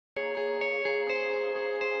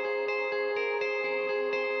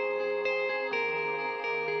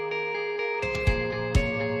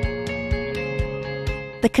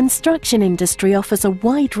The construction industry offers a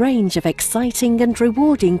wide range of exciting and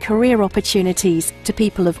rewarding career opportunities to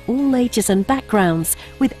people of all ages and backgrounds,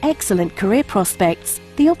 with excellent career prospects,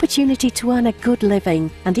 the opportunity to earn a good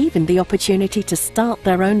living, and even the opportunity to start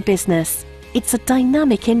their own business. It's a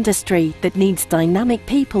dynamic industry that needs dynamic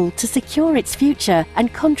people to secure its future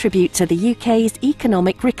and contribute to the UK's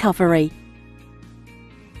economic recovery.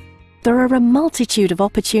 There are a multitude of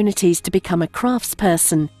opportunities to become a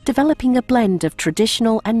craftsperson, developing a blend of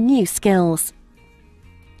traditional and new skills.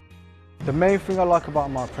 The main thing I like about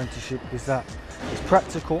my apprenticeship is that it's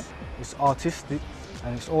practical, it's artistic,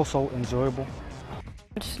 and it's also enjoyable.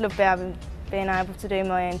 I just love being able to do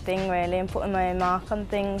my own thing really, and putting my own mark on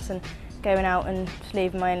things and going out and just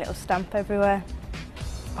leaving my own little stamp everywhere.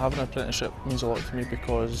 Having an apprenticeship means a lot to me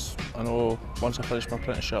because I know once I finish my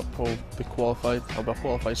apprenticeship I'll be qualified, I'll be a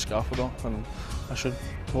qualified scaffolder, and I should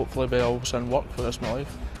hopefully be able to send work for the rest of my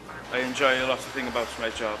life. I enjoy a lot of things about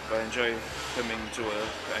my job. I enjoy coming to work,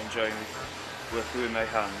 I enjoy working with my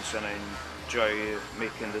hands, and I enjoy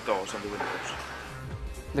making the doors and the windows.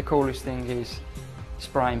 The coolest thing is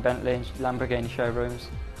spraying Bentley and Lamborghini showrooms.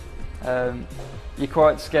 You're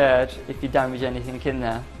quite scared if you damage anything in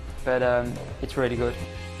there, but it's really good.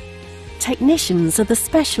 Technicians are the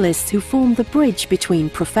specialists who form the bridge between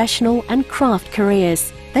professional and craft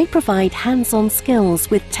careers. They provide hands-on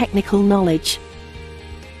skills with technical knowledge.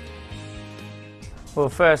 Well,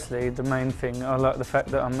 firstly, the main thing, I like the fact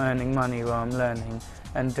that I'm earning money while I'm learning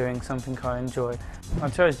and doing something I enjoy. I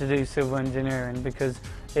chose to do civil engineering because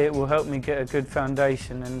it will help me get a good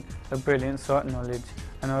foundation and a brilliant site knowledge,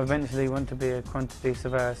 and I eventually want to be a quantity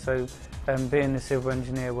surveyor, so being a civil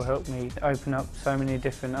engineer will help me open up so many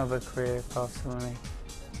different other career paths for me.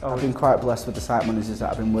 I've been quite blessed with the site managers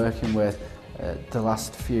that I've been working with. The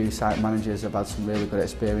last few site managers have had some really good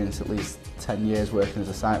experience, at least 10 years working as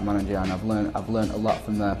a site manager, and I've learned a lot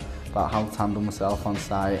from them about how to handle myself on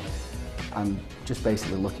site and just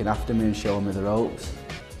basically looking after me and showing me the ropes.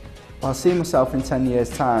 I see myself in 10 years'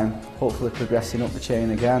 time, hopefully progressing up the chain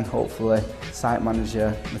again, hopefully site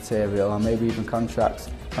manager material, or maybe even contracts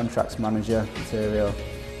manager material.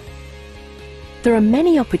 There are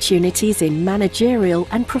many opportunities in managerial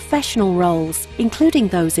and professional roles, including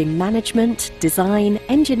those in management, design,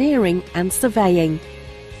 engineering and surveying.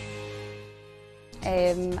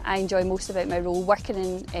 I enjoy most about my role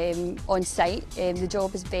working on site. The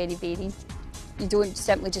job is very varied. You don't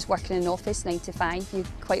simply just work in an office 9 to 5. You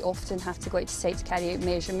quite often have to go out to site to carry out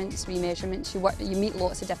measurements, remeasurements. You meet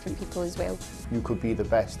lots of different people as well. You could be the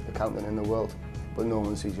best accountant in the world, but no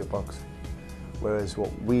one sees your books. Whereas what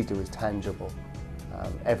we do is tangible.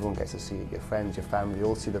 Everyone gets to see it, your friends, your family,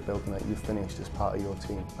 all see the building that you finished as part of your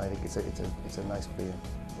team. I think it's a nice feeling.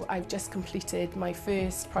 I've just completed my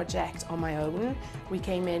first project on my own. We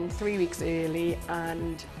came in 3 weeks early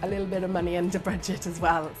and a little bit of money under budget as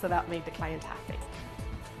well, so that made the client happy.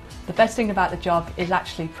 The best thing about the job is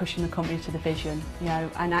actually pushing the company to the vision,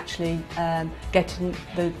 and actually getting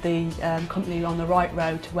the company on the right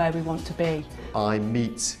road to where we want to be. I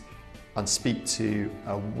meet and speak to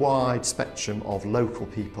a wide spectrum of local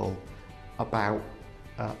people about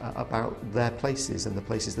their places and the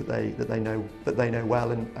places that they know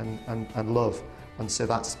well and love, and so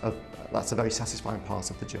that's a very satisfying part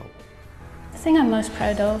of the job. The thing I'm most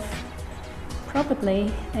proud of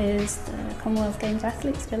probably is the Commonwealth Games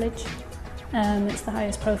Athletes Village. It's the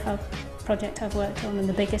highest profile project I've worked on and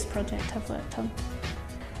the biggest project I've worked on.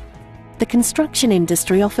 The construction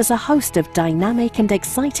industry offers a host of dynamic and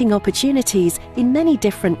exciting opportunities in many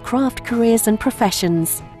different craft careers and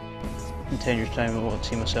professions. In 10 years' time, I want to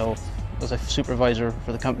see myself as a supervisor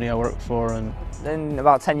for the company I work for. And in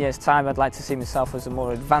about 10 years' time, I'd like to see myself as a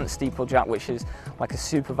more advanced steeplejack, which is like a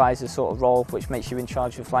supervisor sort of role, which makes you in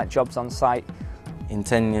charge of like jobs on site. In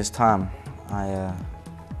 10 years' time, I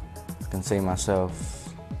can see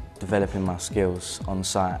myself developing my skills on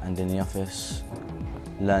site and in the office,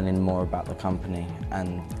 learning more about the company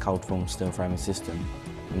and the cold form steel framing system,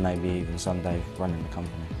 and maybe even someday running the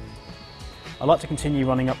company. I'd like to continue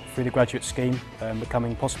running up through the graduate scheme,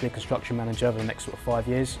 becoming possibly a construction manager over the next sort of 5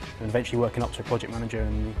 years, and eventually working up to a project manager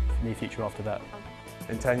in the near future after that.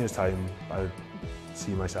 In 10 years' time, I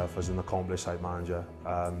see myself as an accomplished site manager,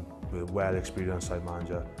 a well-experienced site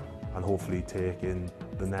manager, and hopefully taking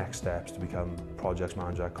the next steps to become projects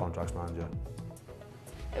manager, contracts manager.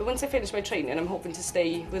 Once I finish my training, I'm hoping to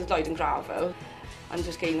stay with Lloyd and Gravel and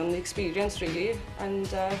just gain on the experience really, and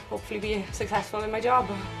hopefully be successful in my job.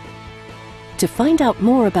 To find out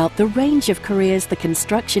more about the range of careers the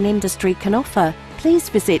construction industry can offer, please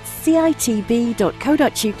visit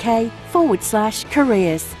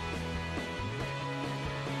citb.co.uk/careers.